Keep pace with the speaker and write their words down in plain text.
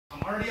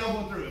already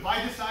elbowing through. If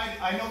I decide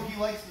I know he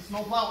likes the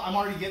snowplow, I'm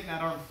already getting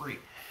that arm free,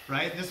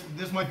 right?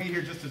 This might be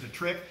here just as a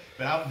trick,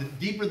 but the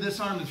deeper this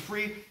arm is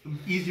free, the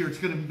easier it's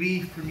gonna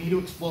be for me to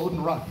explode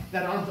and run.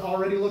 That arm's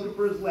already looking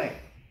for his leg,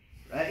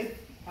 right?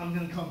 I'm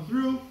gonna come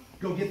through,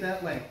 go get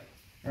that leg.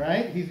 All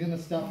right, he's gonna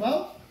stuff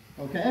out,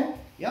 okay?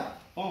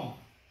 Yep, boom.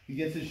 He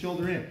gets his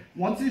shoulder in.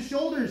 Once his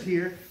shoulder's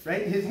here,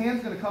 right, his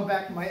hand's gonna come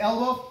back to my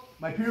elbow.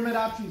 My pyramid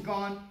option's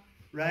gone,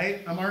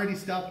 right? I'm already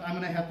stuffed. I'm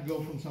gonna have to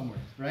go from somewhere,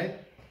 right?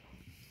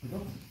 So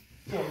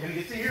we're gonna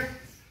get to here,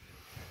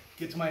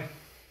 get to my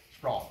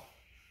sprawl.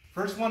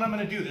 First one I'm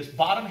gonna do, this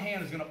bottom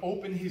hand is gonna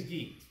open his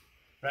gi,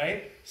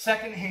 right?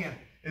 Second hand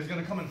is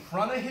gonna come in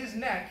front of his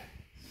neck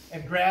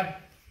and grab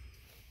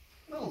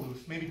a little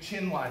loose, maybe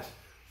chin-wise,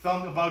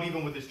 thumb about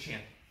even with his chin,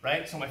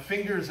 right? So my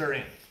fingers are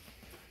in,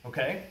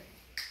 okay?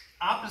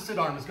 Opposite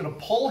arm is gonna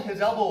pull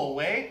his elbow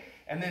away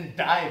and then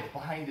dive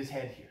behind his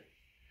head here.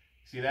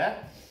 See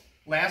that?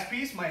 Last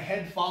piece, my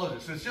head follows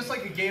it. So it's just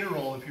like a gator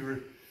roll if you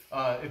were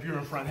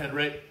in front head,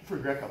 right? For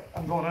Greco.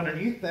 I'm going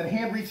underneath, that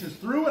hand reaches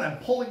through and I'm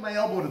pulling my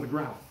elbow to the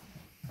ground.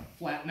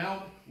 Flatten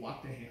out,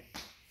 lock the hand.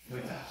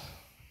 Like that.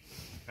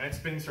 All right,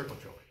 spinning circle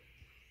choke.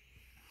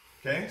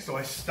 Okay, so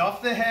I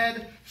stuff the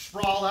head,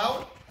 sprawl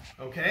out,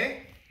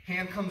 okay?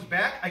 Hand comes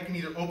back, I can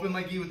either open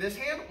my gi with this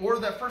hand or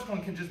that first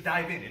one can just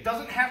dive in. It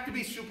doesn't have to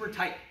be super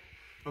tight,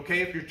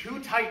 okay? If you're too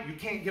tight, you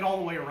can't get all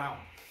the way around,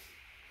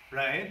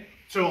 right?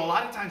 So a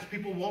lot of times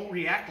people won't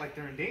react like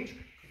they're in danger,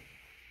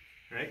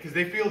 right? Because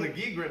they feel the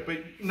gi grip, but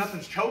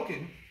nothing's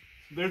choking.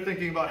 They're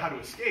thinking about how to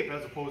escape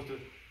as opposed to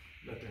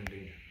that they're in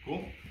danger.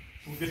 Cool?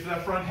 So we'll get to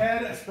that front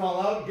head, I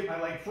sprawl out, get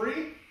my leg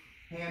free,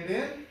 hand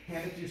in,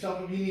 hand it to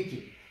yourself if you need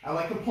to. I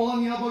like to pull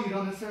on the elbow, you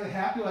don't necessarily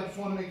have to, I just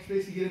want to make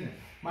space to get in there.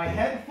 My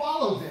head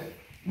follows it,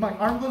 my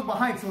arm goes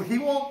behind, so he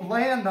won't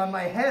land on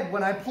my head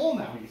when I pull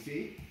now, you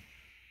see?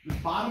 The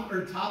bottom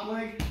or top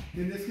leg,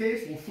 in this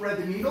case, will thread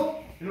the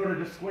needle in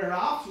order to square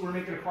off, so we're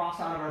making a cross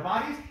out of our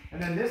bodies, and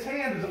then this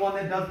hand is the one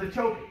that does the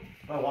choking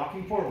by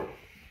walking forward.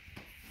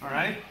 All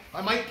right?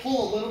 I might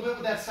pull a little bit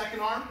with that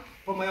second arm,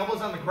 but my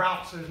elbow's on the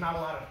ground, so there's not a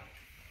lot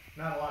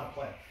of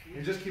play.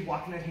 And just keep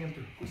walking that hand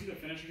through. We'll see the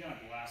finish again,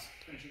 like the last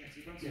finishing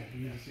sequence? Yeah,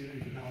 you see that?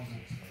 You can balance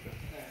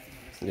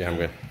it. Yeah, I'm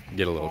going to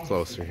get a little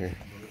closer here.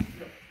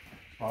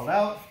 Sprawl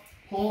out,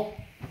 pull,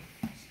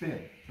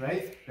 spin,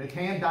 right? The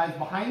hand dives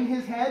behind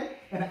his head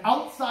and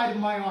outside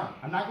of my arm.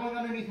 I'm not going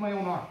underneath my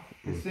own arm.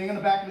 It's staying on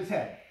the back of his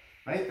head,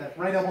 right? That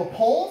right elbow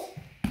pulls,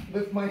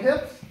 lift my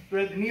hips,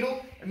 thread the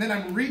needle, and then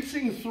I'm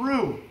reaching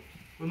through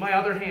with my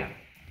other hand.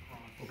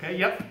 Okay,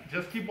 yep,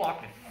 just keep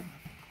walking.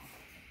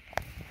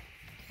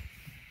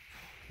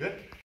 Good.